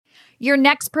Your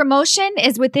next promotion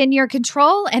is within your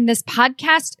control, and this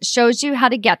podcast shows you how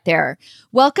to get there.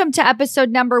 Welcome to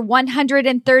episode number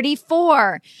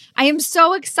 134. I am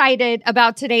so excited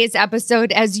about today's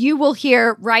episode, as you will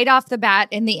hear right off the bat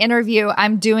in the interview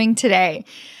I'm doing today.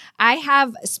 I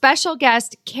have special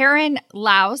guest Karen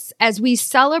Laus as we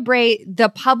celebrate the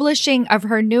publishing of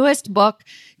her newest book,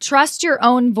 Trust Your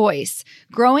Own Voice,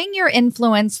 Growing Your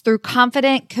Influence Through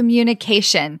Confident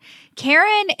Communication.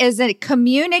 Karen is a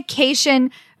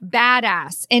communication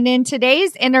badass. And in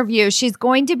today's interview, she's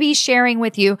going to be sharing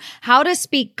with you how to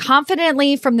speak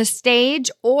confidently from the stage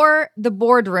or the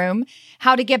boardroom,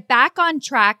 how to get back on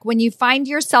track when you find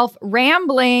yourself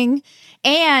rambling,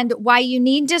 and why you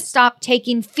need to stop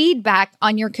taking feedback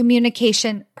on your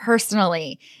communication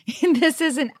personally. And this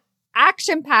is an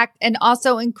action-packed and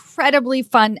also incredibly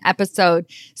fun episode.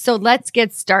 So let's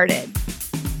get started.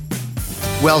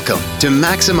 Welcome to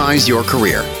Maximize Your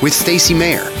Career with Stacey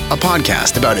Mayer, a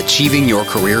podcast about achieving your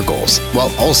career goals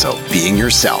while also being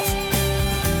yourself.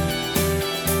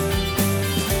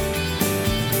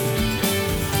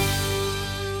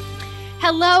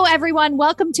 Hello, everyone.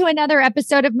 Welcome to another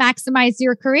episode of Maximize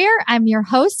Your Career. I'm your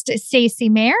host, Stacey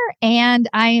Mayer, and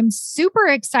I am super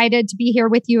excited to be here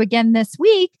with you again this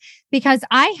week because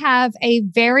I have a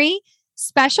very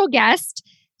special guest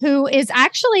who is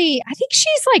actually, I think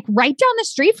she's like right down the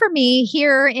street from me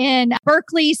here in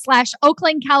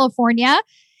Berkeley/Oakland, California.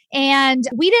 And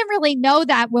we didn't really know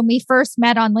that when we first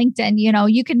met on LinkedIn. You know,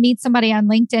 you can meet somebody on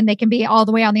LinkedIn, they can be all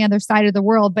the way on the other side of the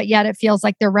world, but yet it feels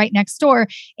like they're right next door.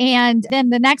 And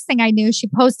then the next thing I knew, she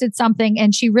posted something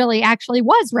and she really actually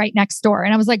was right next door.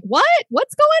 And I was like, what?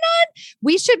 What's going on?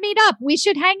 We should meet up. We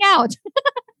should hang out.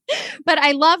 But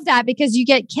I love that because you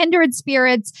get kindred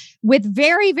spirits with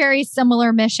very, very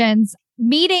similar missions,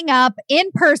 meeting up in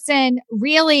person,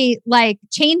 really like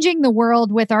changing the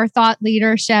world with our thought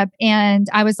leadership. And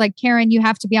I was like, Karen, you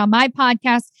have to be on my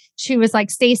podcast. She was like,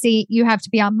 Stacey, you have to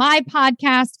be on my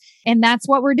podcast. And that's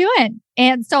what we're doing.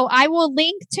 And so I will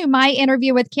link to my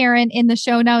interview with Karen in the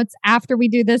show notes after we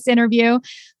do this interview.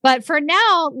 But for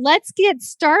now, let's get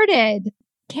started.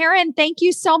 Karen, thank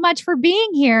you so much for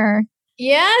being here.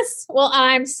 Yes. Well,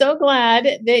 I'm so glad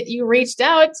that you reached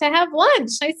out to have lunch.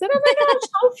 I said, oh my gosh,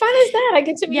 how fun is that? I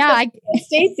get to meet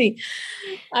Stacey.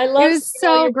 I love it. It was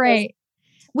so great.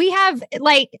 We have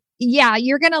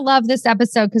you're going to love this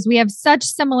episode because we have such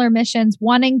similar missions,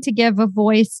 wanting to give a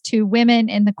voice to women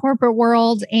in the corporate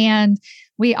world. And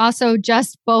we also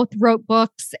just both wrote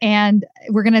books, and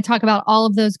we're going to talk about all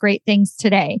of those great things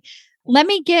today. Let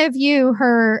me give you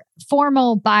her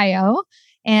formal bio,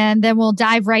 and then we'll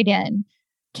dive right in.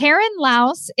 Karen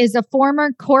Laus is a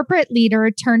former corporate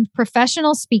leader turned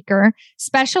professional speaker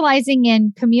specializing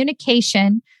in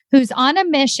communication, who's on a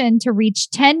mission to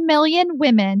reach 10 million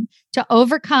women to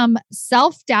overcome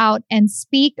self-doubt and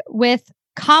speak with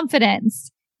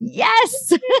confidence.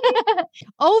 Yes.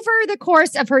 Over the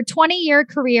course of her 20-year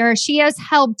career, she has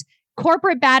helped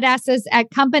corporate badasses at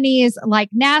companies like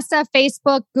NASA,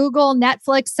 Facebook, Google,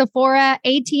 Netflix, Sephora,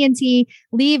 AT&T,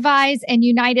 Levi's, and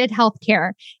United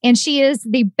Healthcare. And she is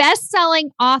the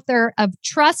best-selling author of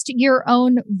Trust Your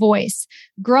Own Voice,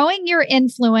 Growing Your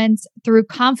Influence Through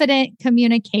Confident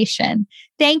Communication.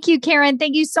 Thank you, Karen.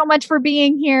 Thank you so much for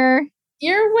being here.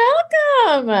 You're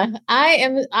welcome.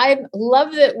 I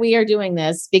love that we are doing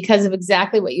this because of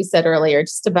exactly what you said earlier,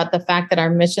 just about the fact that our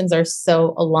missions are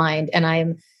so aligned. And I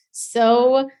am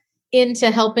so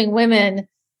into helping women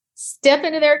step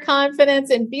into their confidence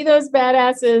and be those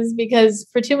badasses, because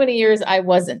for too many years I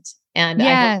wasn't, and I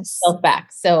held myself back.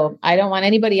 So I don't want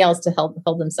anybody else to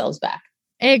hold themselves back.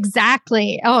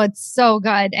 Exactly. Oh, it's so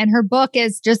good. And her book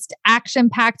is just action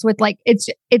packed with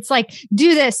it's like,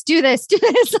 do this, do this, do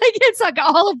this. It's like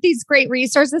all of these great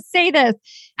resources. Say this.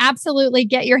 Absolutely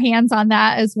get your hands on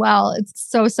that as well. It's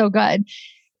so, so good.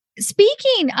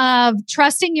 Speaking of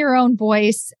trusting your own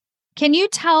voice, can you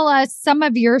tell us some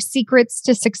of your secrets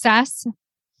to success?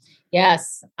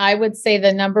 Yes, I would say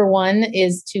the number one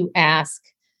is to ask.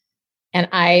 And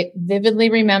I vividly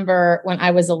remember when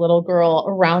I was a little girl,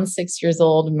 around 6 years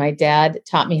old, my dad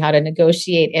taught me how to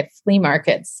negotiate at flea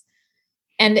markets.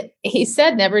 And he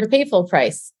said never to pay full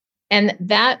price. And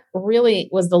that really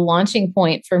was the launching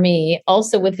point for me.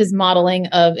 Also with his modeling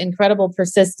of incredible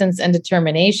persistence and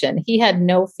determination, he had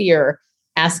no fear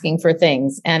asking for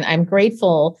things. And I'm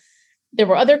grateful. There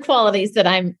were other qualities that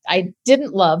I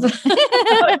didn't love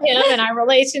about him and our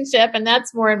relationship. And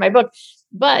that's more in my book.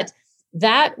 But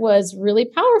that was really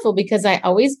powerful because I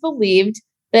always believed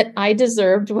that I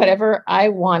deserved whatever I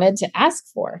wanted to ask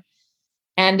for.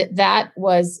 And that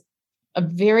was a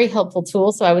very helpful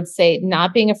tool. So I would say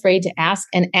not being afraid to ask,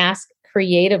 and ask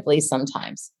creatively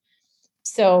sometimes.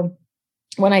 So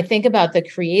when I think about the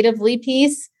creatively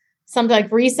piece, something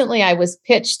like recently I was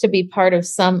pitched to be part of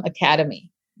some academy.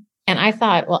 And I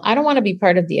thought, well, I don't want to be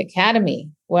part of the academy.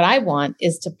 What I want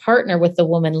is to partner with the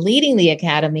woman leading the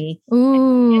academy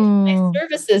and give my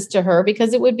services to her,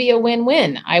 because it would be a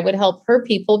win-win. I would help her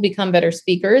people become better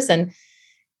speakers. And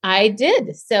I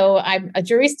did. So a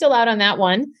jury's still out on that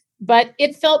one, but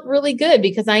it felt really good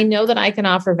because I know that I can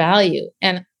offer value.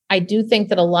 And I do think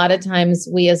that a lot of times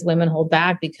we as women hold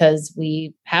back because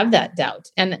we have that doubt.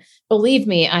 And believe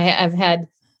me, I've had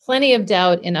plenty of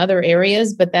doubt in other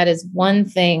areas, but that is one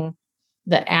thing.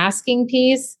 The asking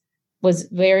piece was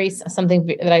something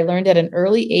that I learned at an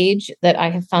early age that I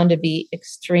have found to be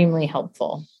extremely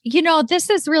helpful. This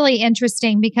is really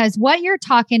interesting because what you're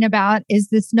talking about is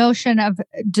this notion of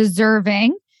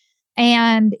deserving,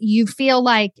 and you feel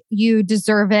like you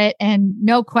deserve it and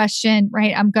no question,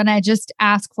 right? I'm going to just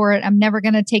ask for it. I'm never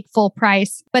going to take full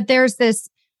price. But there's this,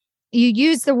 you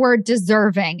use the word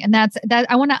deserving, and that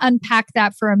I want to unpack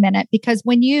that for a minute, because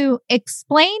when you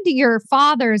explained your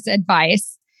father's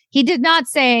advice, he did not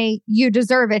say you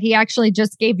deserve it. He actually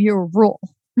just gave you a rule,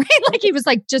 right? Like he was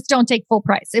like, just don't take full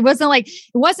price. It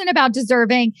wasn't about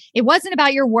deserving. It wasn't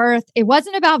about your worth. It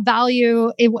wasn't about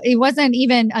value. It wasn't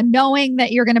even a knowing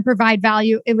that you're going to provide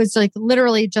value. It was like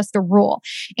literally just a rule.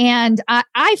 And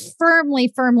I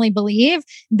firmly believe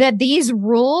that these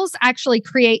rules actually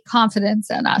create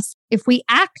confidence in us. If we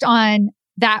act on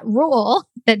that rule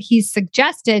that he's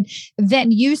suggested,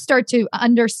 then you start to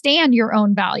understand your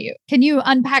own value. Can you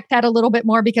unpack that a little bit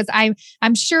more? Because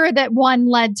I'm sure that one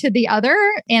led to the other.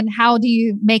 And how do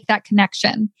you make that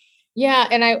connection? Yeah.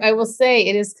 And I will say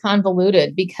it is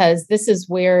convoluted, because this is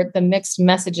where the mixed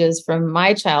messages from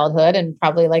my childhood, and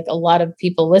probably like a lot of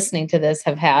people listening to this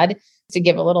have had, to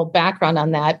give a little background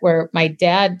on that, where my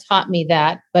dad taught me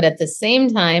that. But at the same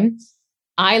time,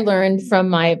 I learned from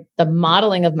the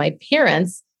modeling of my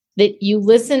parents that you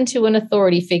listen to an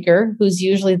authority figure who's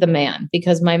usually the man,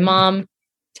 because my mom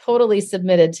totally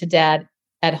submitted to dad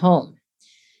at home.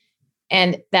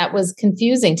 And that was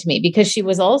confusing to me because she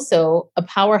was also a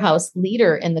powerhouse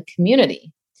leader in the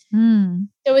community.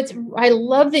 So I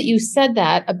love that you said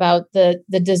that about the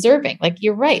deserving. Like,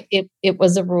 you're right. It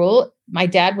was a rule. My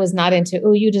dad was not into,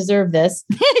 oh, you deserve this.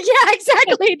 Yeah,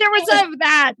 exactly. There was of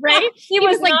that, right? He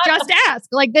was like, just ask.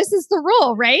 Like, this is the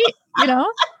rule, right?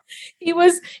 He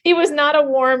was not a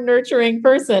warm, nurturing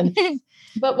person.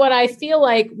 But what I feel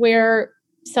like where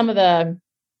some of the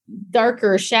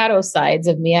darker shadow sides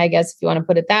of me, I guess, if you want to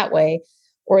put it that way,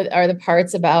 or are the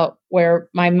parts about where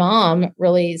my mom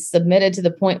really submitted to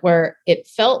the point where it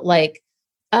felt like,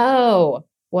 oh,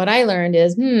 what I learned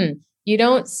is, you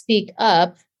don't speak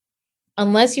up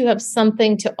unless you have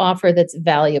something to offer that's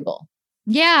valuable.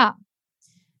 Yeah.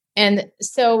 And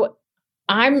so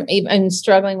I'm even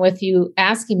struggling with you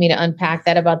asking me to unpack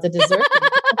that about the dessert.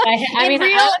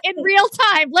 In real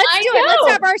time. Let's do it.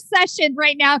 Let's have our session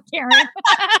right now, Karen.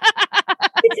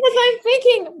 Because I'm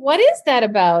thinking, what is that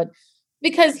about?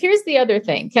 Because here's the other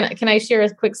thing. Can I share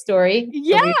a quick story?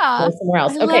 Yeah. Somewhere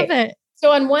else. I love it.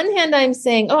 So on one hand, I'm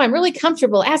saying, oh, I'm really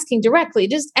comfortable asking directly.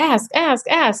 Just ask.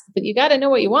 But you got to know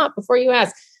what you want before you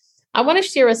ask. I want to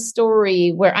share a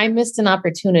story where I missed an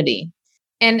opportunity.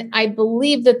 And I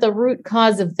believe that the root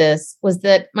cause of this was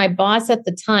that my boss at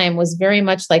the time was very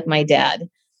much like my dad,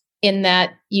 in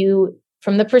that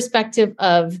from the perspective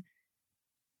of,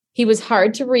 he was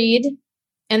hard to read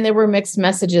and there were mixed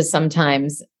messages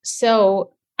sometimes.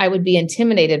 So I would be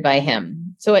intimidated by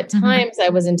him. So at times I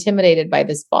was intimidated by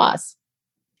this boss.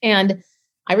 And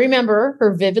I remember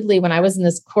her vividly when I was in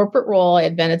this corporate role. I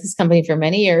had been at this company for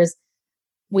many years.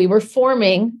 We were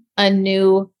forming a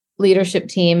new leadership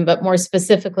team, but more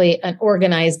specifically, an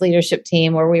organized leadership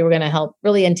team where we were going to help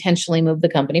really intentionally move the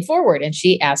company forward. And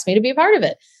she asked me to be a part of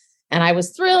it. And I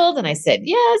was thrilled. And I said,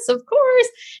 yes, of course.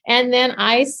 And then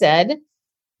I said,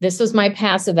 this was my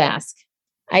passive ask.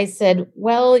 I said,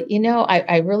 well,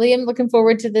 I really am looking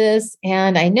forward to this.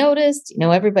 And I noticed,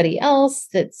 everybody else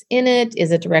that's in it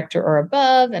is a director or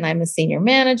above, and I'm a senior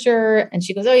manager. And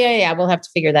she goes, oh, yeah, we'll have to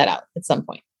figure that out at some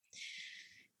point.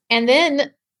 And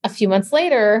then a few months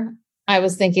later, I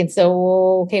was thinking,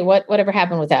 so, okay, whatever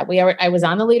happened with that? I was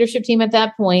on the leadership team at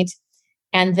that point,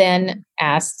 and then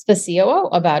asked the COO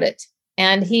about it.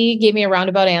 And he gave me a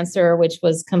roundabout answer, which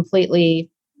was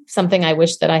completely something I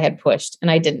wish that I had pushed,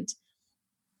 and I didn't.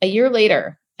 A year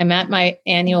later, I'm at my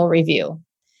annual review,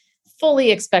 fully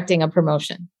expecting a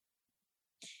promotion.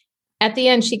 At the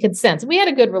end, she could sense we had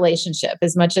a good relationship,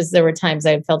 as much as there were times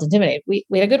I felt intimidated. We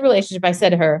had a good relationship. I said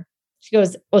to her,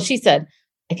 she said,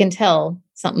 I can tell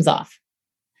something's off.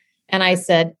 And I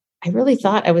said, I really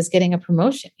thought I was getting a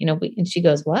promotion, and she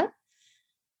goes, what?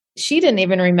 She didn't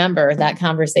even remember that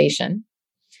conversation.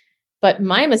 But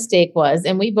my mistake was,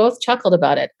 and we both chuckled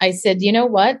about it. I said, you know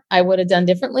what I would have done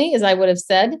differently is I would have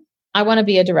said, I want to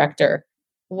be a director.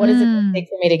 What is it going to take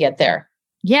for me to get there?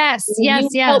 Yes, yes,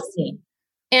 yes. Help me.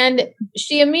 And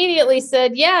she immediately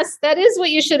said, yes, that is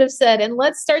what you should have said. And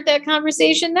let's start that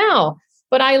conversation now.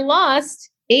 But I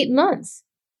lost 8 months.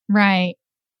 Right.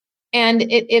 And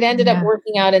it ended up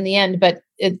working out in the end. But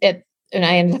and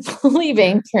I ended up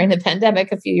leaving during the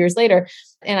pandemic a few years later.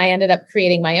 And I ended up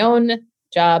creating my own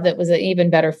job that was an even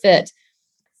better fit.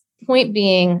 Point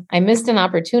being, I missed an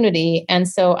opportunity. And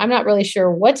so I'm not really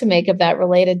sure what to make of that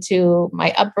related to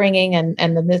my upbringing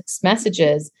and the mixed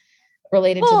messages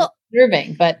related to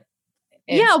observing. But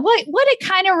what it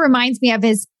kind of reminds me of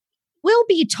is we'll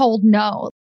be told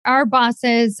no. Our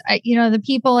bosses, the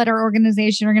people at our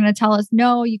organization are going to tell us,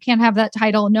 no, you can't have that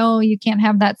title. No, you can't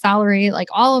have that salary. Like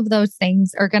all of those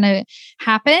things are going to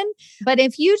happen. But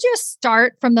if you just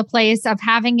start from the place of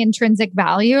having intrinsic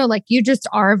value, like you just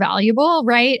are valuable,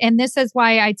 right? And this is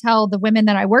why I tell the women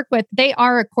that I work with, they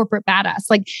are a corporate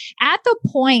badass. Like at the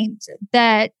point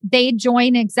that they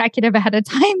join executive ahead of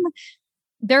time,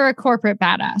 they're a corporate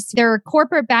badass. They're a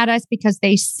corporate badass because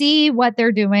they see what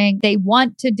they're doing. They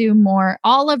want to do more.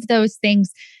 All of those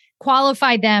things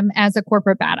qualify them as a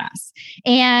corporate badass.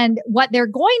 And what they're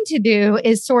going to do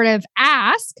is sort of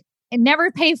ask and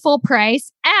never pay full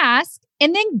price, ask,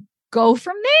 and then go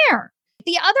from there.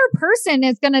 The other person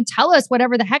is going to tell us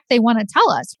whatever the heck they want to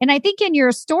tell us. And I think in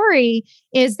your story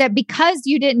is that because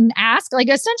you didn't ask, like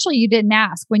essentially you didn't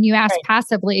ask when you ask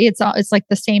passively, it's like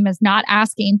the same as not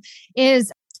asking,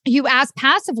 is you asked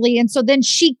passively. And so then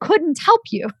she couldn't help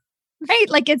you, right?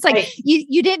 Like it's like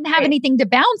you didn't have anything to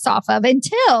bounce off of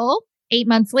until 8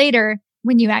 months later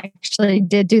when you actually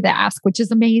did do the ask, which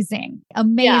is amazing.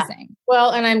 Amazing. Yeah.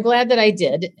 Well, and I'm glad that I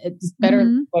did. It's better,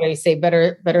 what do you say?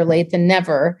 Better late than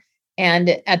never.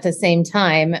 And at the same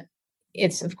time,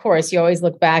 it's, of course, you always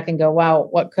look back and go, wow,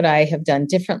 what could I have done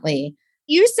differently?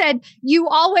 You said you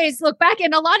always look back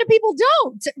and a lot of people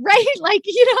don't, right? Like,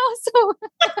 so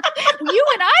you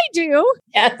and I do,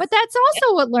 but that's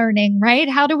also a learning, right?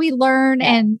 How do we learn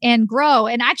and grow?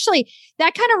 And actually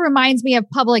that kind of reminds me of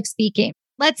public speaking.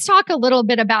 Let's talk a little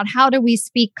bit about how do we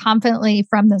speak confidently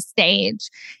from the stage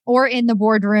or in the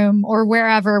boardroom or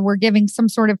wherever we're giving some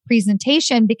sort of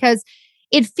presentation, because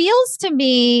it feels to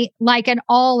me like an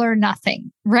all or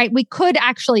nothing, right? We could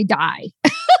actually die.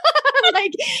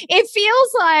 Like it feels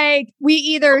like we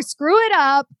either screw it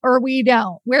up or we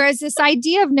don't. Whereas this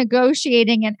idea of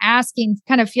negotiating and asking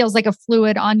kind of feels like a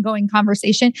fluid, ongoing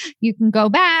conversation. You can go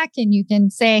back and you can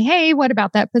say, hey, what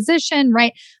about that position,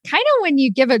 right? Kind of when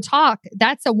you give a talk,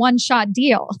 that's a one-shot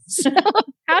deal. So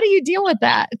how do you deal with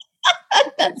that?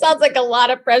 That sounds like a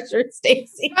lot of pressure,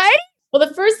 Stacey. Right? Well,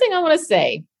 the first thing I want to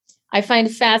say, I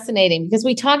find fascinating because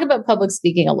we talk about public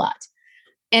speaking a lot.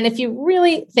 And if you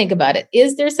really think about it,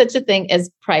 is there such a thing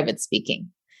as private speaking?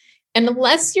 And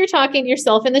unless you're talking to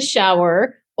yourself in the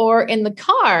shower or in the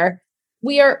car,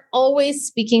 we are always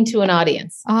speaking to an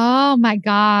audience. Oh my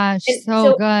gosh.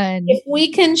 So good. If we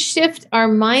can shift our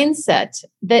mindset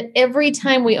that every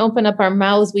time we open up our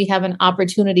mouths, we have an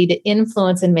opportunity to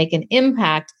influence and make an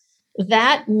impact,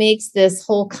 that makes this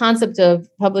whole concept of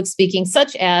public speaking,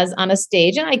 such as on a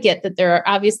stage. And I get that there are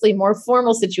obviously more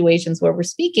formal situations where we're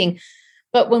speaking,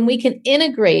 but when we can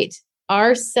integrate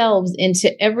ourselves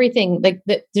into everything, like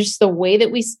just the way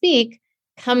that we speak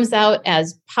comes out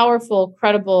as powerful,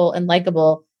 credible, and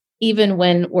likable, even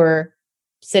when we're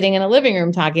sitting in a living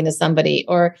room talking to somebody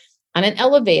or on an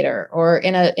elevator or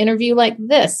in an interview like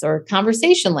this or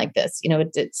conversation like this.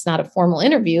 It's not a formal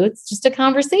interview. It's just a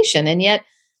conversation. And yet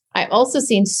I've also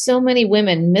seen so many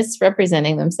women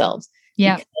misrepresenting themselves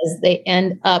because they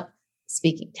end up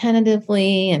speaking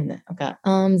tentatively and I've got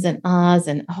ums and ahs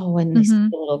and and they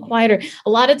speak a little quieter. A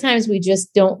lot of times we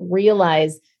just don't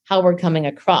realize how we're coming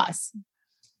across.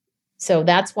 So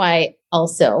that's why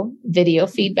also video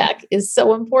feedback is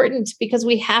so important, because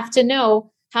we have to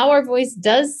know how our voice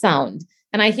does sound.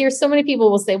 And I hear so many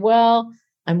people will say, well,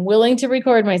 I'm willing to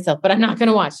record myself, but I'm not going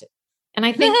to watch it. And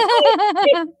I think,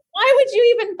 why would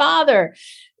you even bother?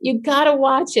 You got to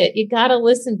watch it. You got to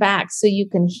listen back so you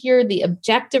can hear the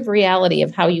objective reality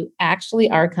of how you actually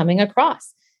are coming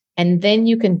across. And then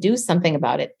you can do something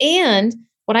about it. And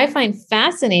what I find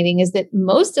fascinating is that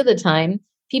most of the time,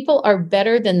 people are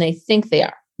better than they think they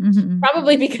are.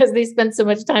 Probably because they spend so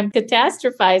much time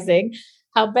catastrophizing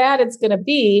how bad it's going to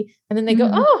be. And then they go,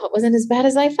 oh, it wasn't as bad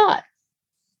as I thought.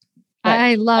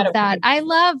 I love that. I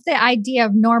love the idea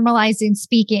of normalizing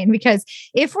speaking, because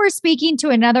if we're speaking to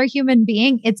another human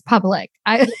being, it's public.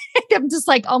 I'm just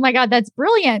like, oh my God, that's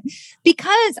brilliant.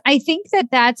 Because I think that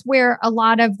that's where a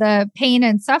lot of the pain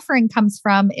and suffering comes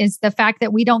from, is the fact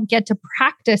that we don't get to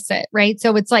practice it, right?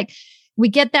 So it's like, we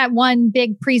get that one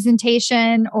big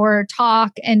presentation or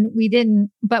talk and we didn't.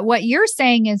 But what you're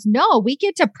saying is, no, we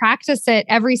get to practice it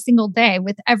every single day,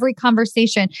 with every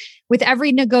conversation, with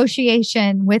every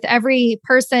negotiation, with every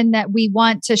person that we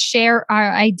want to share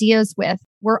our ideas with.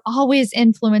 We're always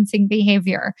influencing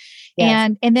behavior.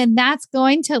 Yes. And then that's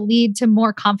going to lead to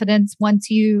more confidence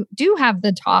once you do have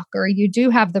the talk or you do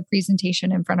have the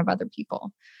presentation in front of other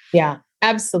people. Yeah,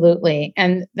 absolutely.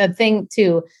 And the thing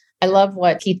too, I love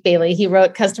what Keith Bailey, he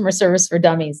wrote Customer Service for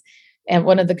Dummies, and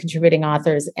one of the contributing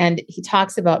authors, and he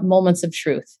talks about moments of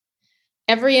truth.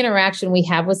 Every interaction we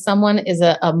have with someone is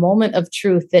a moment of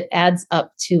truth that adds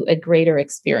up to a greater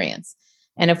experience.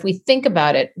 And if we think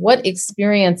about it, what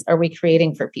experience are we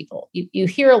creating for people? You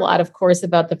hear a lot, of course,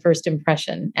 about the first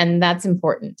impression, and that's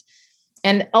important.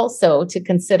 And also to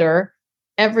consider,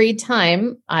 every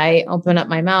time I open up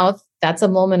my mouth, that's a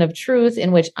moment of truth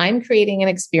in which I'm creating an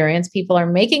experience. People are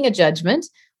making a judgment,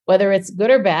 whether it's good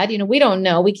or bad. We don't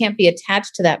know. We can't be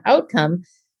attached to that outcome.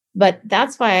 But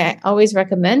that's why I always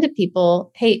recommend to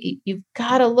people, hey, you've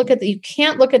got to look at you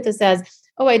can't look at this as,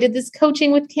 oh, I did this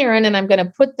coaching with Karen and I'm going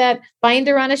to put that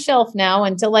binder on a shelf now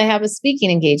until I have a speaking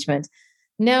engagement.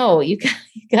 No, you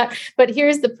got, but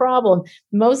here's the problem.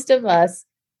 Most of us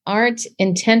aren't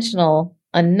intentional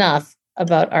enough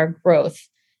about our growth.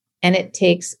 And it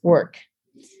takes work.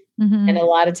 Mm-hmm. And a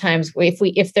lot of times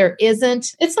if there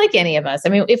isn't, it's like any of us. I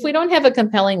mean, if we don't have a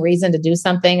compelling reason to do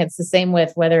something, it's the same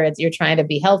with whether it's you're trying to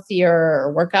be healthier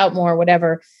or work out more,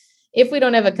 whatever. If we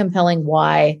don't have a compelling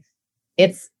why,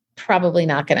 it's probably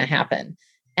not going to happen.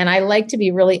 And I like to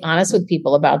be really honest with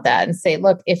people about that and say,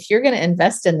 look, if you're going to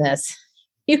invest in this,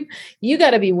 you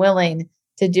got to be willing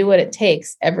to do what it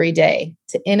takes every day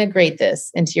to integrate this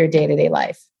into your day-to-day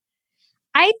life.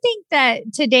 I think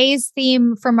that today's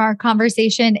theme from our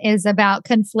conversation is about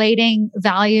conflating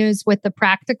values with the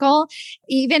practical.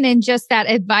 Even in just that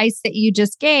advice that you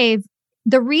just gave,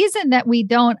 the reason that we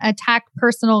don't attack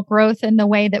personal growth in the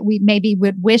way that we maybe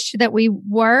would wish that we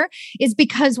were is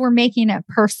because we're making it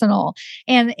personal.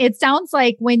 And it sounds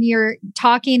like when you're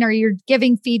talking or you're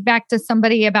giving feedback to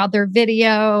somebody about their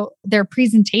video, their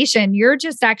presentation, you're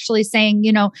just actually saying,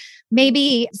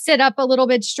 maybe sit up a little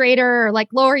bit straighter, or like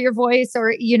lower your voice,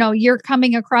 or, you're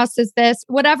coming across as this,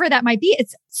 whatever that might be.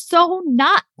 It's so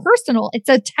not personal. It's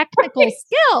a technical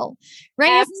skill,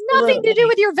 right? Absolutely. It has nothing to do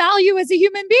with your value as a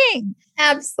human being.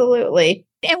 Absolutely.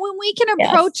 And when we can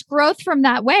approach growth from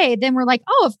that way, then we're like,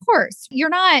 oh, of course, you're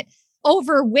not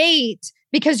overweight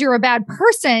because you're a bad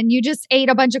person. You just ate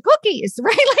a bunch of cookies,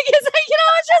 right? Like, it's like,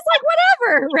 it's just like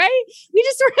whatever, right? We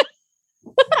just sort of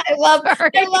I love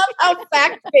how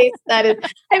fact-based that is.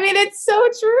 I mean, it's so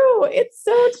true. It's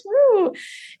so true.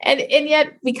 And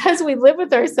yet, because we live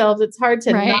with ourselves, it's hard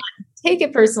to not take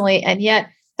it personally. And yet,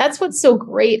 that's what's so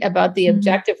great about the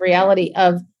objective reality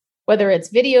of whether it's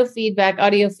video feedback,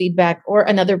 audio feedback, or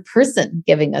another person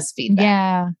giving us feedback.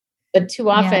 Yeah. But too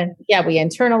often, we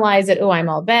internalize it. Oh, I'm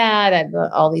all bad.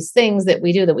 I've all these things that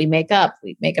we do that we make up.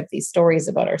 We make up these stories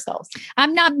about ourselves.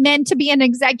 I'm not meant to be an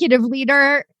executive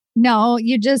leader. No,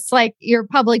 you just like your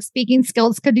public speaking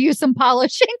skills could use some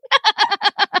polishing.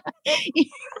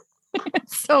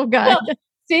 So good. Well,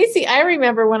 Stacey, I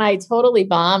remember when I totally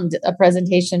bombed a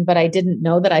presentation, but I didn't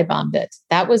know that I bombed it.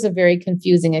 That was a very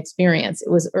confusing experience. It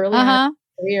was early on in my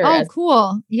career. Oh,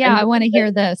 cool. Yeah, I want to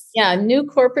hear this. Yeah, a new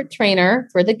corporate trainer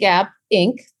for the Gap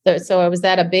Inc. So I was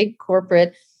at a big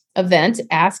corporate event,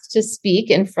 asked to speak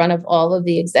in front of all of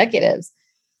the executives.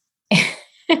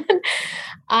 And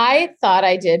I thought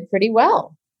I did pretty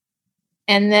well.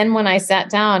 And then when I sat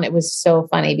down, it was so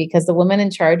funny because the woman in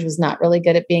charge was not really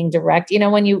good at being direct.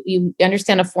 When you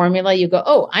understand a formula, you go,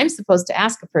 oh, I'm supposed to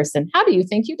ask a person, how do you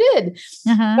think you did?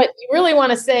 But you really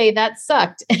want to say that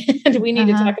sucked. And we need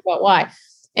to talk about why.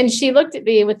 And she looked at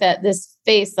me with this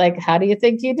face, like, how do you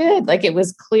think you did? Like it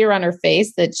was clear on her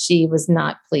face that she was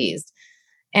not pleased.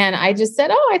 And I just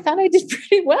said, oh, I thought I did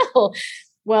pretty well.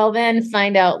 Well, then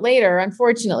find out later,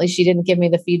 unfortunately, she didn't give me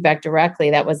the feedback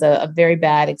directly. That was a very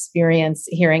bad experience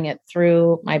hearing it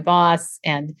through my boss.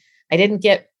 And I didn't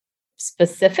get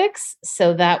specifics.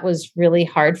 So that was really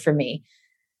hard for me.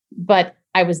 But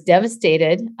I was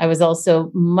devastated. I was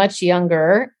also much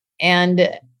younger. And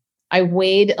I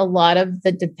weighed a lot of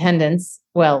the dependence.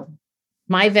 Well,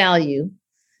 my value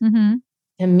to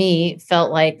me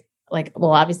felt like,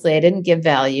 well, obviously I didn't give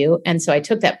value. And so I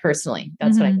took that personally.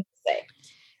 That's what I mean to say.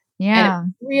 Yeah. And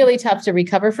it's really tough to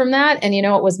recover from that. And,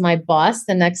 it was my boss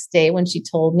the next day when she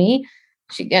told me,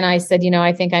 and I said,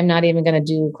 I think I'm not even going to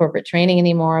do corporate training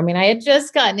anymore. I mean, I had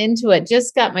just gotten into it,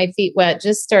 just got my feet wet,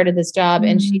 just started this job.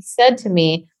 And she said to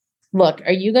me, look,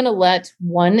 are you going to let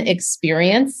one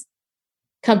experience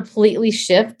completely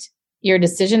shift your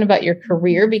decision about your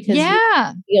career because you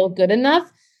don't feel good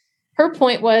enough? Her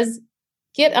point was,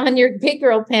 get on your big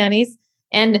girl panties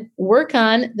and work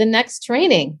on the next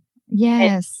training.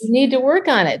 Yes. And you need to work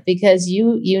on it because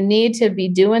you need to be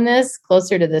doing this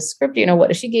closer to the script.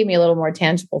 What she gave me a little more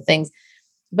tangible things.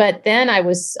 But then I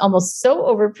was almost so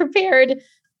over prepared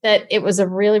that it was a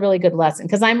really, really good lesson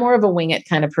because I'm more of a wing it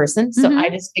kind of person. So I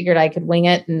just figured I could wing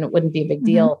it and it wouldn't be a big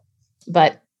deal,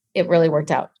 but it really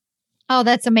worked out. Oh,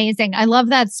 that's amazing. I love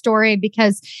that story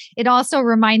because it also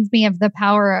reminds me of the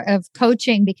power of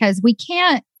coaching because we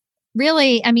can't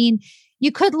really,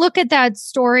 you could look at that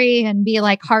story and be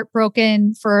like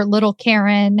heartbroken for little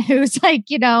Karen, who's like,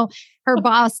 her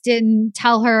boss didn't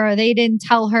tell her, or they didn't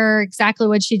tell her exactly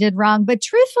what she did wrong. But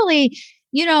truthfully,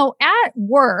 at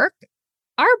work,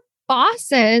 our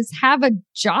bosses have a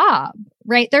job,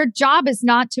 right? Their job is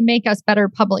not to make us better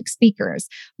public speakers,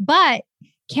 but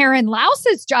Karen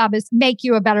Louse's job is make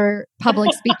you a better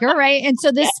public speaker, right? And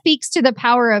so this speaks to the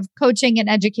power of coaching and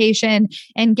education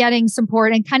and getting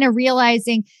support and kind of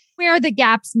realizing where the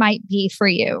gaps might be for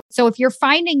you. So if you're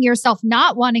finding yourself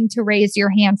not wanting to raise your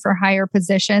hand for higher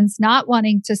positions, not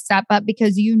wanting to step up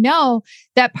because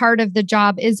that part of the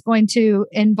job is going to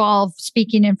involve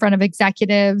speaking in front of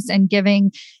executives and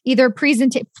giving either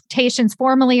presentations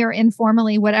formally or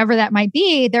informally, whatever that might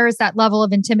be, there is that level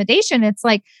of intimidation. It's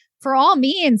like, for all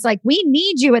means, like we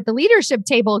need you at the leadership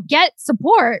table, get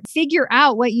support, figure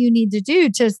out what you need to do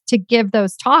to give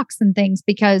those talks and things,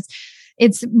 because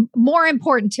it's more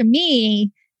important to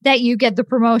me that you get the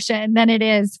promotion than it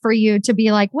is for you to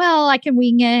be like, well, I can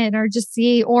wing it or just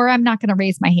see, or I'm not going to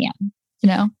raise my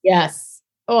hand, Yes.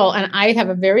 Oh, and I have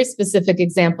a very specific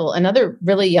example, another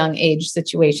really young age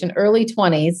situation, early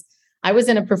 20s. I was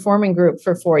in a performing group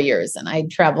for 4 years and I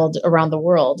traveled around the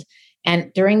world.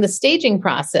 And during the staging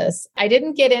process, I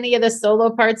didn't get any of the solo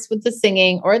parts with the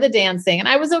singing or the dancing. And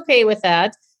I was okay with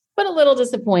that, but a little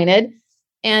disappointed.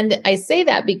 And I say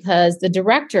that because the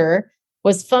director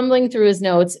was fumbling through his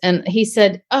notes and he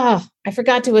said, oh, I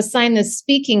forgot to assign the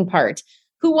speaking part.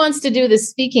 Who wants to do the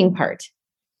speaking part?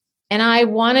 And I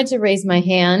wanted to raise my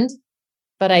hand,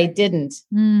 but I didn't.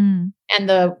 And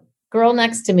the girl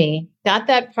next to me got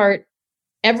that part.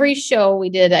 Every show we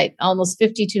did, almost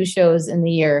 52 shows in the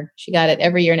year. She got it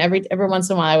every year. And every once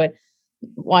in a while, I would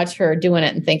watch her doing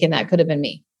it and thinking that could have been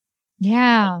me.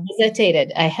 Yeah.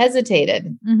 I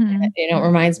hesitated. It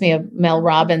reminds me of Mel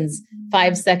Robbins'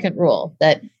 5-second rule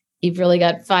that you've really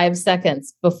got 5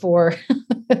 seconds before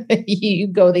you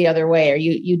go the other way or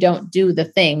you don't do the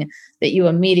thing that you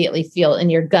immediately feel in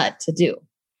your gut to do.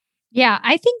 Yeah.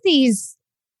 I think these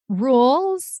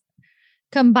rules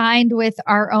combined with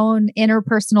our own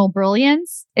interpersonal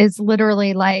brilliance is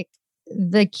literally like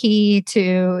the key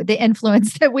to the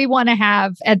influence that we want to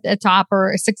have at the top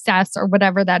or success or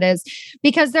whatever that is.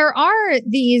 Because there are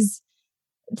these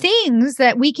things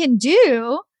that we can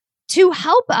do to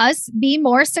help us be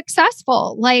more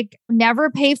successful, like never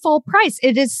pay full price.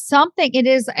 It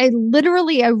is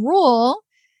literally a rule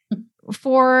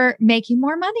for making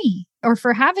more money or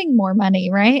for having more money,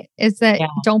 right? Is that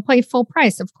don't pay full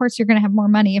price. Of course, you're going to have more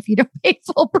money if you don't pay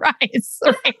full price,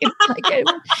 right?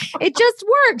 It just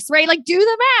works, right? Like do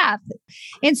the math.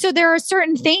 And so there are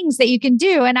certain things that you can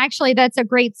do. And actually, that's a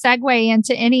great segue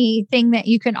into anything that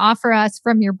you can offer us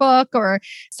from your book or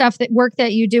work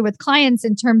that you do with clients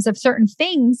in terms of certain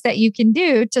things that you can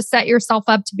do to set yourself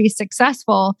up to be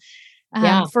successful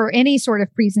for any sort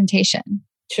of presentation.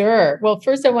 Sure. Well,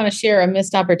 first, I want to share a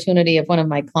missed opportunity of one of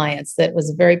my clients that was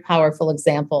a very powerful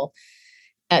example.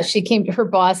 Her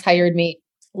boss hired me,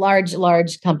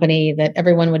 large company that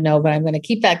everyone would know, but I'm going to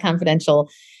keep that confidential.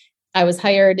 I was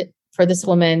hired for this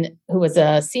woman who was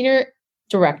a senior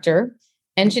director,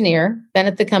 engineer, been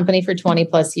at the company for 20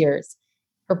 plus years.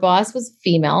 Her boss was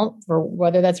female, for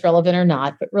whether that's relevant or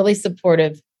not, but really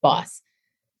supportive boss.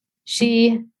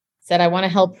 She said, I want to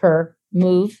help her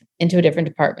move into a different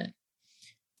department.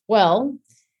 Well,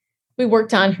 we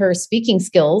worked on her speaking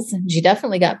skills. She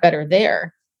definitely got better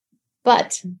there.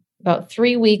 But about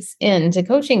 3 weeks into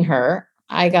coaching her,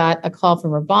 I got a call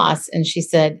from her boss and she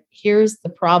said, here's the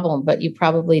problem, but you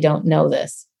probably don't know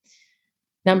this.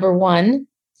 Number one,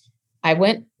 she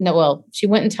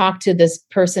went and talked to this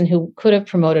person who could have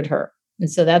promoted her. And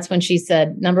so that's when she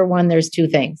said, number one, there's two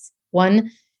things.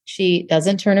 One, she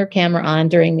doesn't turn her camera on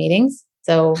during meetings.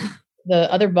 So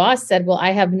the other boss said, well,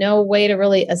 I have no way to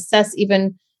really assess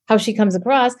even how she comes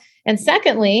across. And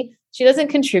secondly, she doesn't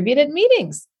contribute at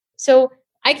meetings. So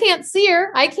I can't see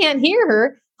her. I can't hear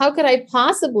her. How could I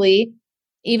possibly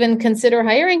even consider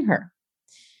hiring her?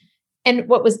 And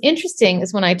what was interesting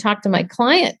is when I talked to my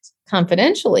client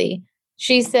confidentially,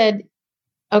 she said,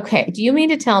 okay, do you mean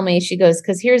to tell me? She goes,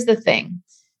 because here's the thing.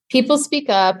 People speak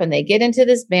up and they get into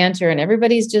this banter and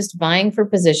everybody's just vying for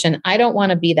position. I don't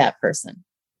want to be that person.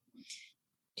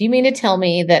 Do you mean to tell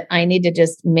me that I need to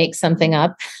just make something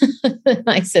up?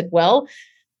 I said, well,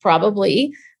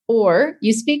 probably. Or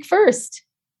you speak first.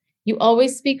 You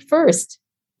always speak first.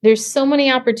 There's so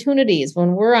many opportunities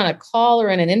when we're on a call or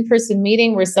in an in-person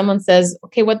meeting where someone says,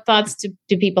 okay, what thoughts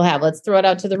do people have? Let's throw it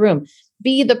out to the room.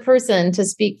 Be the person to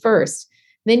speak first.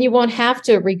 Then you won't have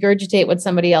to regurgitate what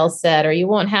somebody else said, or you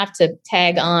won't have to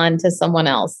tag on to someone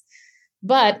else.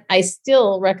 But I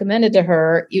still recommended to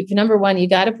her, number one, you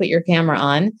got to put your camera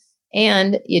on,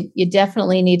 and you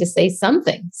definitely need to say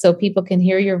something so people can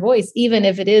hear your voice, even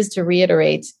if it is to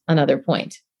reiterate another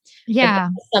point. Yeah.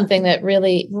 Something that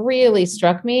really, really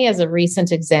struck me as a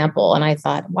recent example. And I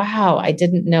thought, wow, I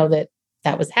didn't know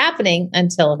that was happening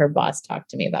until her boss talked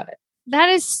to me about it. That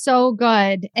is so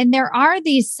good. And there are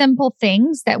these simple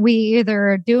things that we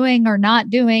either are doing or not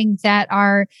doing that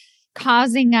are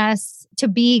causing us to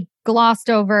be glossed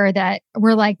over, that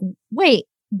we're like, wait,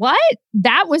 what?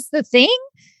 That was the thing?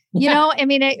 You know, I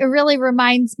mean, it really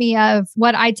reminds me of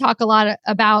what I talk a lot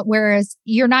about, whereas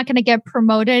you're not going to get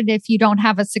promoted if you don't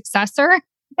have a successor.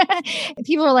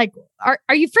 People are like,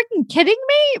 are you freaking kidding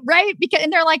me? Right?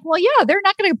 And they're like, well, yeah, they're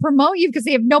not going to promote you because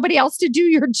they have nobody else to do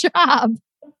your job.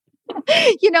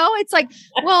 You know, it's like,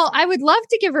 well, I would love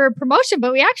to give her a promotion,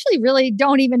 but we actually really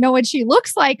don't even know what she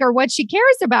looks like or what she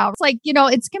cares about. It's like, you know,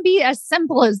 it can be as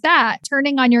simple as that.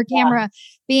 Turning on your camera,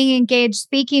 being engaged,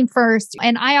 speaking first.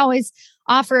 And I always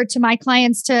offer to my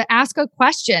clients to ask a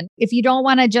question. If you don't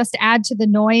want to just add to the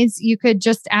noise, you could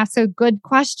just ask a good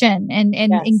question and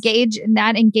engage, and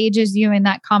that engages you in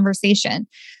that conversation.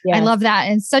 Yes. I love that.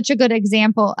 And such a good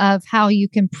example of how you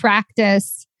can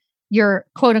practice your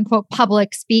quote unquote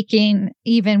public speaking,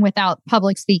 even without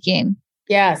public speaking.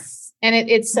 Yes. And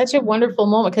it's such a wonderful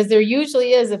moment because there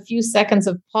usually is a few seconds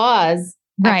of pause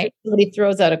after somebody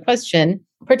throws out a question,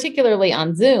 particularly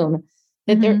on Zoom,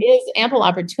 that there is ample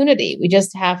opportunity. We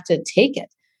just have to take it.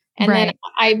 And then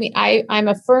I'm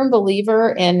a firm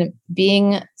believer in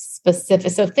being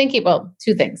specific. So thinking about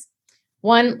two things.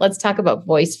 One, let's talk about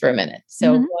voice for a minute.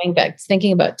 So going back,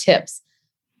 thinking about tips.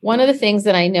 One of the things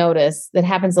that I notice that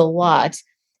happens a lot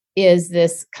is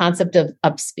this concept of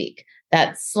upspeak,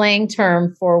 that slang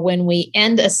term for when we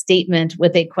end a statement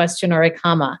with a question or a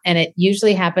comma. And it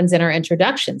usually happens in our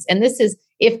introductions. And this is,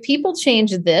 if people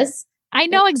change this. I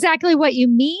know exactly what you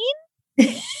mean.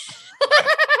 I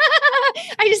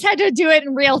just had to do it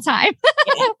in real time.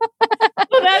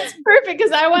 Well, that's perfect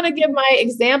because I want to give my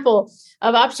example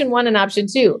of option one and option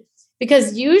two,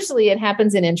 because usually it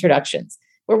happens in introductions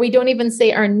where we don't even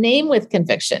say our name with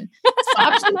conviction. So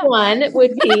option one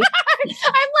would be, I'm like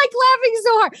laughing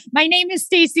so hard. My name is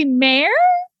Stacey Mayer.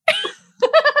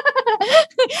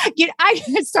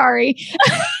 Sorry.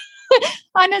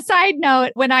 On a side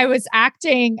note, when I was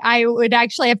acting, I would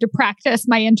actually have to practice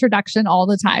my introduction all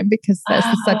the time because this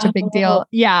is such a big deal.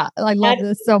 Yeah, I love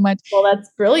this so much. Well, that's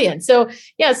brilliant. So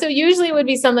usually it would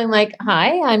be something like,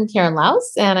 hi, I'm Karen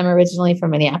Laus, and I'm originally from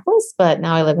Minneapolis, but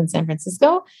now I live in San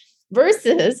Francisco.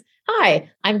 Versus, hi,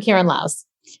 I'm Karen Laus.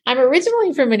 I'm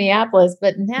originally from Minneapolis,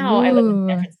 but now I live in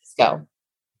San Francisco.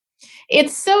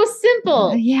 It's so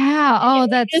simple. Yeah. Oh,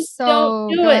 that's so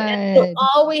don't do it. And so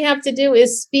all we have to do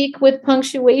is speak with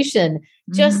punctuation,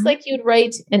 just like you'd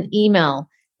write an email.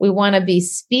 We want to be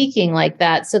speaking like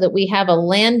that so that we have a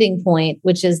landing point,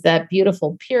 which is that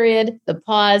beautiful period, the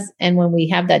pause. And when we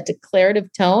have that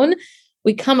declarative tone,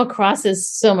 we come across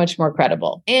as so much more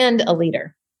credible and a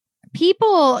leader.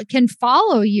 People can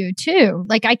follow you too.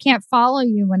 Like I can't follow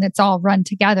you when it's all run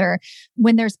together.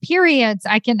 When there's periods,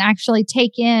 I can actually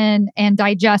take in and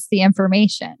digest the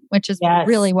information, which is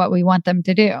really what we want them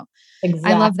to do.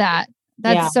 Exactly. I love that.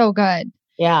 That's so good.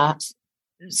 Yeah.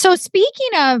 So speaking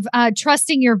of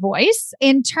trusting your voice,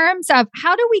 in terms of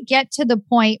how do we get to the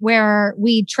point where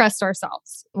we trust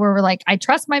ourselves, where we're like, I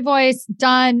trust my voice,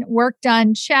 done, work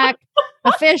done, check,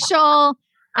 official.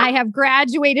 I have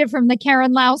graduated from the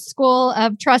Karen Laus School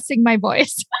of Trusting My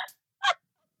Voice.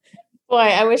 Boy,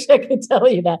 I wish I could tell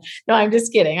you that. No, I'm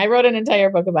just kidding. I wrote an entire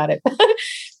book about it.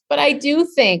 But I do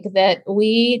think that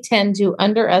we tend to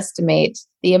underestimate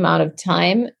the amount of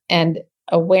time and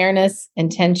awareness,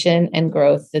 intention, and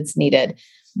growth that's needed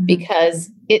because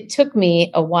it took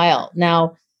me a while.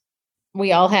 Now,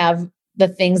 we all have the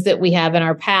things that we have in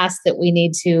our past that we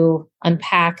need to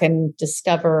unpack and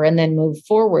discover and then move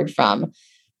forward from.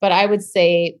 But I would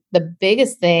say the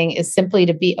biggest thing is simply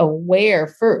to be aware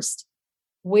first.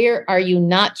 Where are you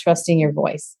not trusting your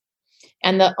voice?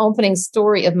 And the opening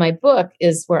story of my book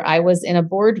is where I was in a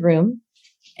boardroom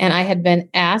and I had been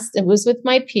asked, it was with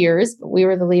my peers, but we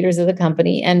were the leaders of the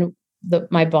company. And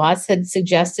my boss had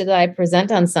suggested that I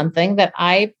present on something that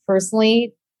I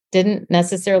personally didn't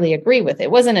necessarily agree with.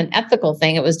 It wasn't an ethical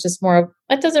thing. It was just more of,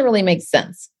 that doesn't really make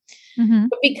sense. Mm-hmm.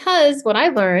 But because what I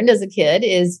learned as a kid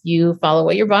is you follow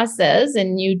what your boss says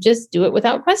and you just do it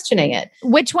without questioning it.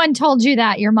 Which one told you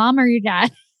that? Your mom or your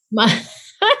dad?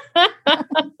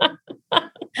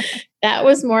 That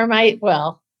was more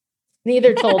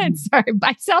neither told me. Sorry,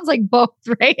 but it sounds like both,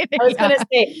 right? I was going to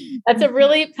say, that's a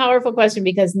really powerful question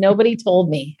because nobody told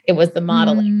me. It was the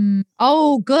modeling.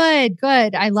 Oh, good.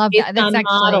 I love that. That's actually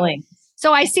modeling.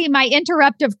 So I see my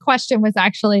interruptive question was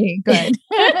actually good.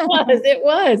 It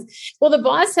was. Well,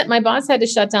 my boss had to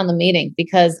shut down the meeting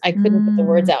because I couldn't get the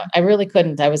words out. I really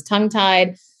couldn't. I was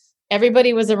tongue-tied.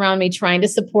 Everybody was around me trying to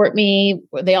support me.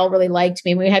 They all really liked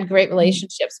me. We had great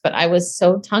relationships, but I was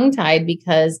so tongue-tied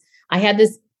because I had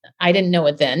this, I didn't know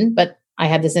it then, but I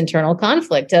had this internal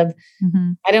conflict of,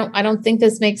 I don't think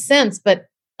this makes sense, but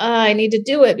I need to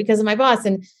do it because of my boss.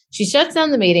 And she shuts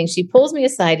down the meeting. She pulls me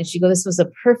aside and she goes, this was a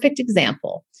perfect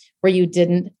example where you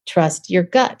didn't trust your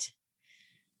gut.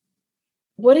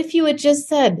 What if you had just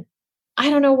said, I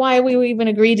don't know why we even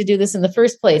agreed to do this in the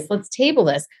first place. Let's table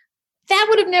this. That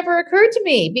would have never occurred to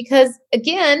me because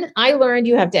again, I learned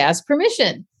you have to ask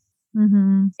permission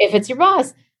if it's your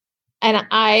boss. And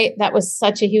that was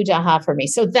such a huge aha for me.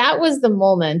 So that was the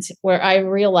moment where I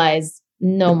realized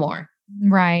no more.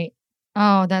 Right.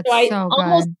 Oh, that's so good. I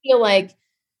almost feel like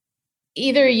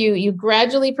either you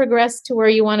gradually progress to where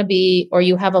you want to be, or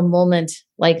you have a moment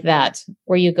like that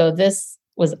where you go, this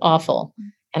was awful.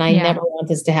 And I never want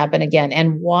this to happen again.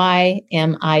 And why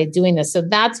am I doing this? So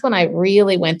that's when I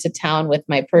really went to town with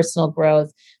my personal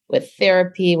growth, with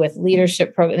therapy, with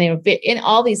leadership program, in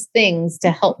all these things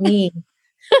to help me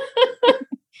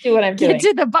do what I'm doing. Get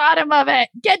to the bottom of it.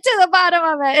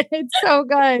 It's so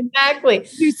good. Exactly.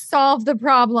 You solve the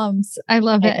problems. I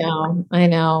love it. I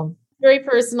know. Very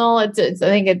personal.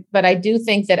 But I do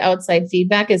think that outside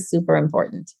feedback is super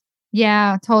important.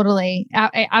 Yeah, totally.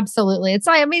 Absolutely. It's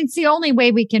the only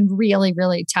way we can really,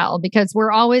 really tell because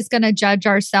we're always going to judge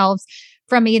ourselves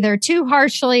from either too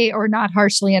harshly or not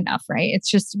harshly enough, right?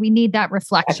 It's just, we need that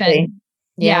reflection. Exactly.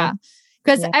 Yeah.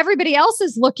 Because everybody else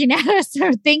is looking at us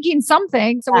or thinking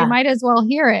something. So we might as well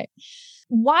hear it.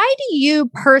 Why do you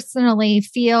personally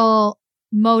feel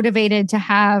motivated to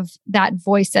have that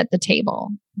voice at the table?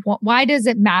 Why does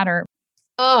it matter?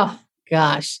 Oh,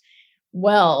 gosh.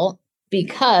 Well,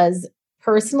 because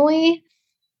personally,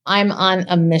 I'm on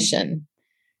a mission.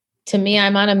 To me,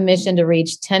 I'm on a mission to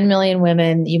reach 10 million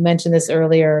women. You mentioned this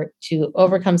earlier, to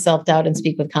overcome self-doubt and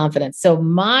speak with confidence. So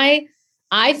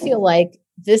I feel like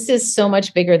this is so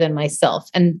much bigger than myself.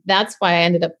 And that's why I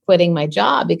ended up quitting my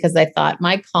job because I thought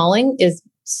my calling is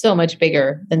so much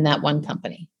bigger than that one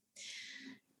company.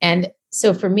 And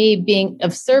so for me, being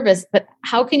of service, but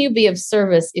how can you be of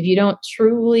service if you don't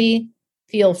truly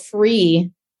feel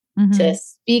free to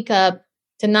speak up,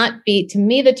 to not be, to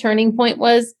me, the turning point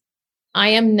was I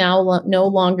am now no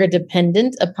longer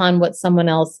dependent upon what someone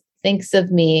else thinks of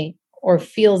me or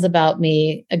feels about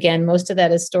me. Again, most of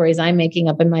that is stories I'm making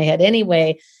up in my head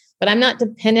anyway, but I'm not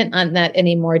dependent on that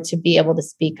anymore to be able to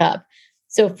speak up.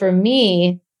 So for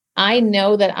me, I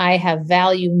know that I have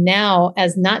value now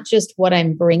as not just what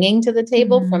I'm bringing to the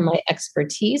table from my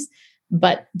expertise,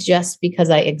 but just because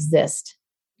I exist.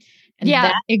 And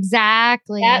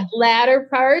exactly. That latter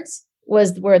part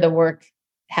was where the work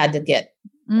had to get,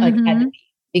 had to be,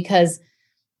 because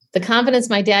the confidence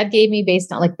my dad gave me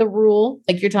based on the rule,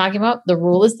 like you're talking about, the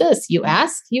rule is this: you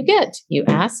ask, you get, you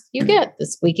ask, you get. The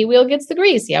squeaky wheel gets the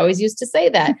grease. He always used to say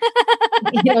that.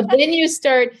 Then you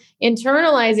start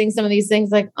internalizing some of these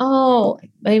things like, oh,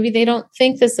 maybe they don't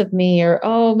think this of me, or,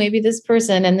 oh, maybe this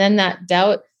person. And then that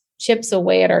doubt chips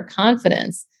away at our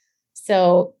confidence.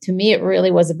 So to me, it really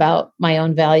was about my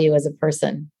own value as a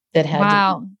person that had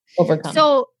to be overcome.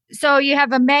 So you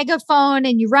have a megaphone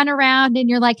and you run around and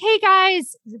you're like, hey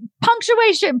guys,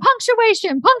 punctuation, pause,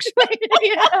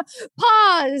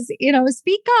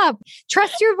 speak up,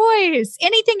 trust your voice.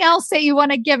 Anything else that you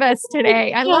want to give us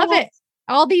today? I love it.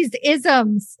 All these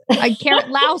isms,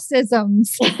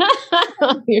 Laus-isms.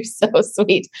 You're so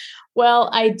sweet. Well,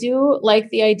 I do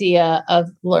like the idea of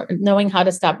knowing how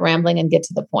to stop rambling and get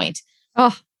to the point.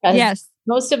 Oh, yes.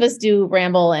 Most of us do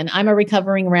ramble, and I'm a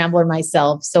recovering rambler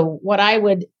myself. So what I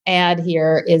would add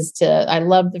here is I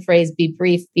love the phrase, be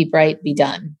brief, be bright, be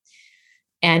done.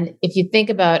 And if you think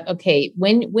about, okay,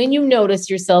 when you notice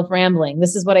yourself rambling,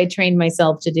 this is what I trained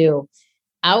myself to do.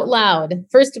 Out loud,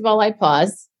 first of all, I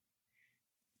pause,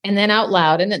 and then out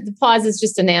loud, and the pause is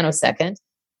just a nanosecond.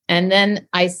 And then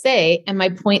I say, and my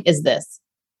point is this.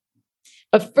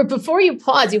 But before you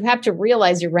pause, you have to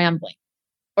realize you're rambling,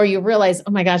 or you realize,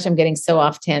 oh my gosh, I'm getting so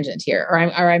off tangent here, or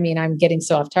I'm getting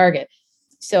so off target.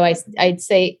 So I'd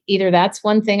say either that's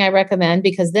one thing I recommend,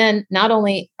 because then not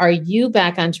only are you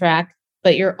back on track,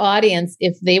 but your audience,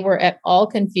 if they were at all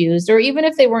confused, or even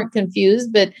if they weren't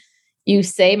confused, but you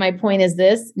say, my point is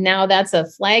this, now that's a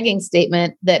flagging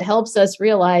statement that helps us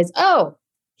realize, oh,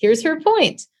 here's her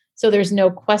point. So there's no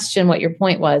question what your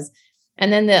point was.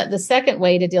 And then the second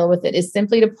way to deal with it is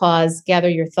simply to pause, gather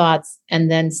your thoughts, and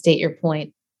then state your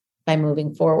point by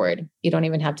moving forward. You don't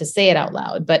even have to say it out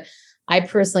loud, but I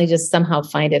personally just somehow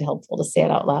find it helpful to say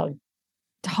it out loud.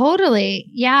 Totally.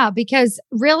 Yeah. Because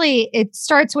really it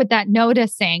starts with that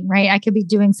noticing, right? I could be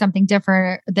doing something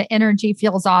different. The energy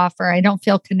feels off, or I don't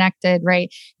feel connected.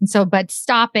 Right. And so, but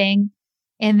stopping,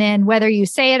 and then whether you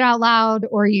say it out loud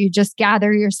or you just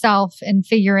gather yourself and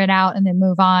figure it out and then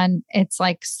move on, it's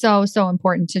like so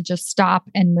important to just stop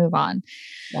and move on.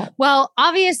 Yeah. Well,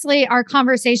 obviously our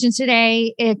conversation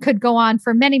today, it could go on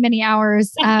for many, many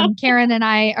hours. Karen and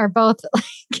I are both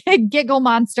like giggle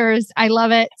monsters. I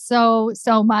love it so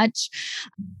much.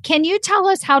 Can you tell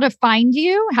us how to find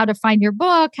you, how to find your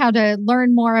book, how to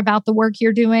learn more about the work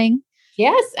you're doing?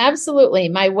 Yes, absolutely.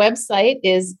 My website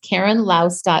is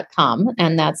KarenLaus.com,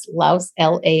 and that's Laus,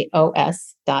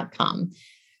 Laos.com.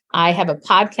 I have a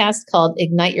podcast called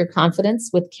Ignite Your Confidence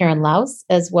with Karen Laus,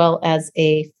 as well as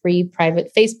a free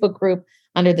private Facebook group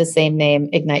under the same name,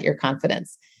 Ignite Your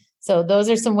Confidence. So those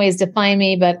are some ways to find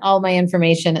me, but all my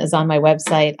information is on my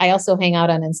website. I also hang out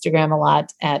on Instagram a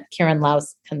lot at Karen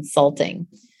Laus Consulting.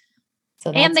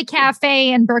 And the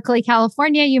cafe in Berkeley,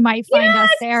 California, you might find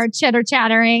us there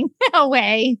chitter-chattering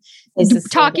away,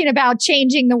 talking about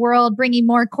changing the world, bringing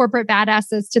more corporate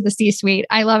badasses to the C-suite.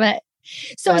 I love it.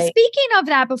 So Speaking of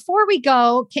that, before we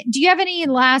go, do you have any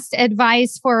last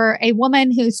advice for a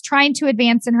woman who's trying to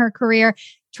advance in her career,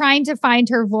 trying to find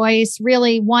her voice,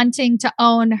 really wanting to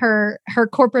own her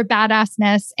corporate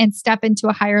badassness and step into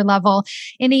a higher level?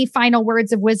 Any final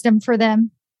words of wisdom for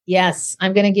them? Yes,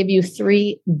 I'm going to give you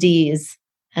 3 Ds.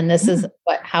 And this is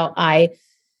how I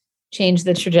change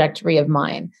the trajectory of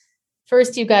mine.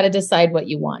 First, you've got to decide what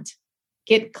you want.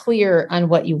 Get clear on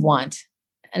what you want.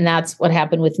 And that's what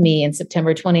happened with me in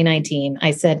September 2019.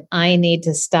 I said, I need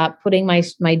to stop putting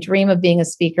my dream of being a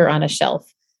speaker on a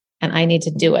shelf, and I need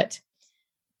to do it.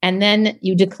 And then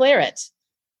you declare it.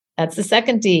 That's the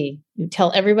second D. You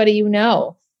tell everybody you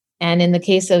know. And in the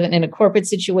case of in a corporate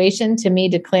situation, to me,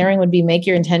 declaring would be make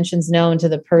your intentions known to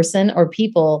the person or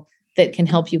people that can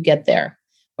help you get there,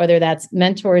 whether that's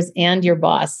mentors and your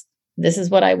boss. This is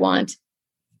what I want.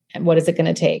 And what is it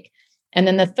going to take? And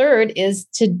then the third is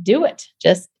to do it,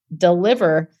 just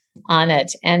deliver on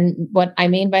it. And what I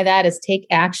mean by that is take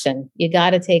action. You got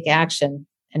to take action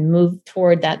and move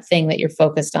toward that thing that you're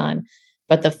focused on.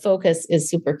 But the focus is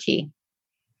super key.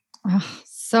 Oh,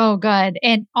 so good.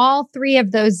 And all 3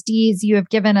 of those Ds, you have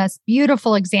given us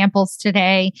beautiful examples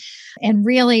today and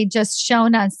really just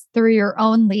shown us through your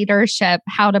own leadership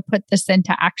how to put this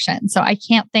into action. So I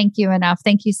can't thank you enough.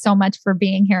 Thank you so much for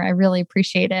being here. I really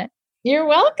appreciate it. You're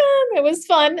welcome. It was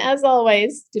fun, as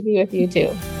always, to be with you too.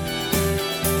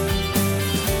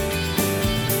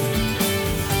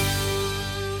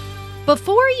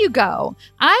 Before you go,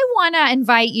 I want to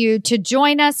invite you to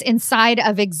join us inside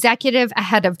of Executive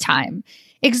Ahead of Time.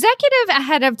 Executive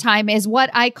Ahead of Time is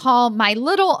what I call my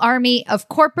little army of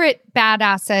corporate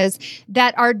badasses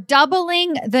that are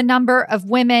doubling the number of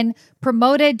women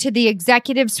promoted to the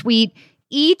executive suite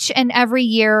each and every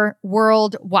year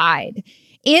worldwide.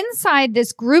 Inside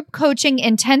this group coaching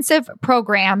intensive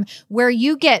program where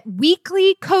you get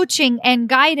weekly coaching and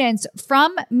guidance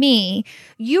from me,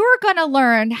 you are going to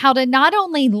learn how to not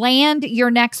only land your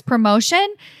next promotion,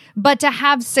 but to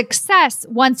have success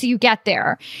once you get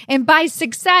there. And by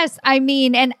success, I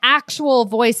mean an actual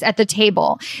voice at the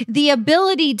table, the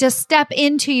ability to step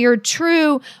into your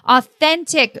true,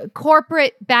 authentic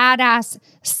corporate badass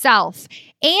self,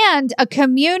 and a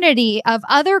community of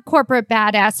other corporate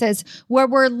badasses where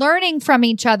we're learning from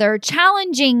each other,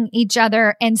 challenging each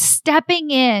other, and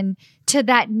stepping in to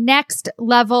that next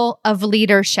level of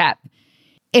leadership.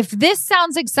 If this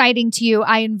sounds exciting to you,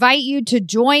 I invite you to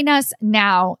join us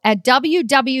now at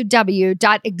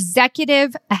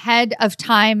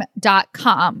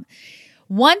www.executiveaheadoftime.com.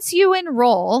 Once you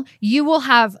enroll, you will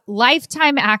have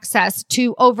lifetime access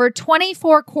to over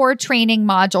 24 core training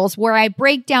modules where I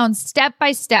break down step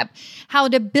by step how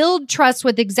to build trust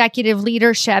with executive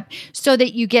leadership so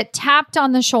that you get tapped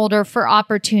on the shoulder for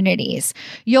opportunities.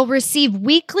 You'll receive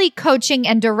weekly coaching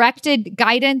and directed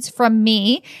guidance from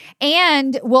me,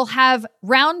 and we'll have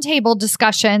roundtable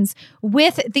discussions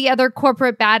with the other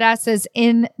corporate badasses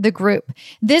in the group.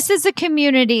 This is a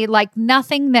community like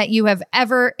nothing that you have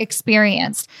ever experienced.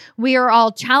 We are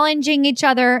all challenging each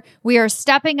other. We are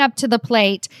stepping up to the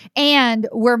plate, and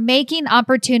we're making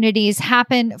opportunities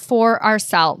happen for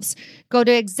ourselves. Go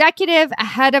to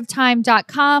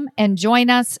executiveaheadofTime.com and join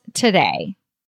us today.